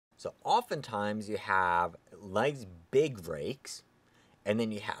So oftentimes you have nice big rakes, and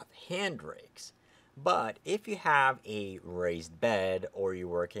then you have hand rakes. But if you have a raised bed, or you're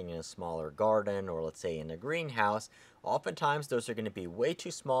working in a smaller garden, or let's say in a greenhouse, oftentimes those are going to be way too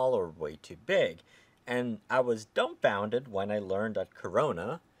small or way too big. And I was dumbfounded when I learned that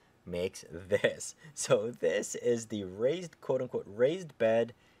Corona makes this. So this is the raised, quote unquote, raised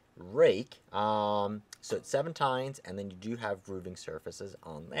bed rake. So it's 7 tines, and then you do have grooving surfaces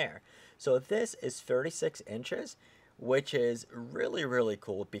on there. So this is 36 inches, which is really, really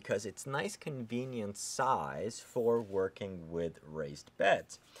cool because it's nice, convenient size for working with raised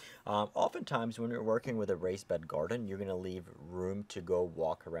beds. Oftentimes, when you're working with a raised bed garden, you're going to leave room to go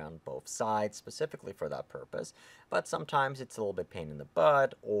walk around both sides, specifically for that purpose. But sometimes it's a little bit pain in the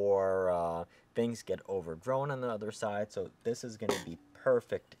butt, or things get overgrown on the other side. So this is going to be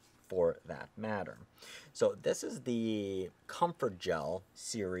perfect for that matter. So this is the Comfort Gel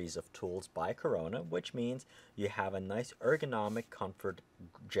series of tools by Corona, which means you have a nice ergonomic Comfort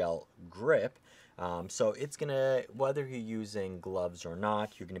Gel grip. So it's gonna, whether you're using gloves or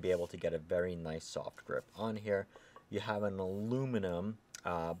not, you're gonna be able to get a very nice soft grip on here. You have an aluminum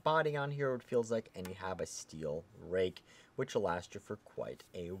body on here, it feels like, and you have a steel rake, which will last you for quite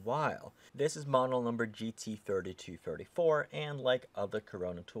a while. This is model number GT3234, and like other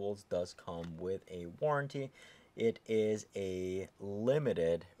Corona tools, does come with a warranty. It is a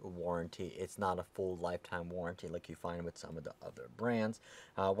limited warranty. It's not a full lifetime warranty like you find with some of the other brands.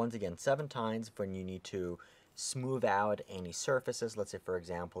 Once again, 7 tines when you need to smooth out any surfaces. Let's say, for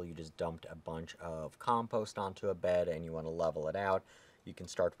example, you just dumped a bunch of compost onto a bed and you want to level it out. You can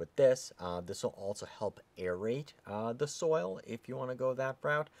start with this. This will also help aerate the soil if you want to go that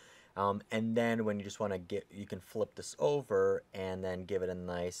route. And then when you just want to get, you can flip this over and then give it a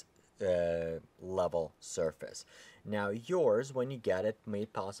nice level surface. Now yours, when you get it, may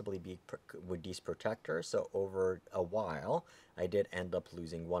possibly be with these protectors. So over a while, I did end up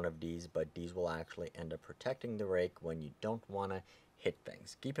losing one of these, but these will actually end up protecting the rake when you don't want to hit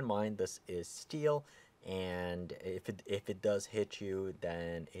things. Keep in mind, this is steel, and if it does hit you,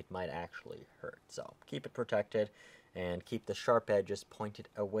 then it might actually hurt. So keep it protected and keep the sharp edges pointed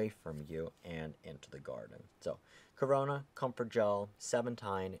away from you and into the garden. So Corona Comfort Gel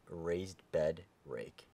 7-tine raised bed rake.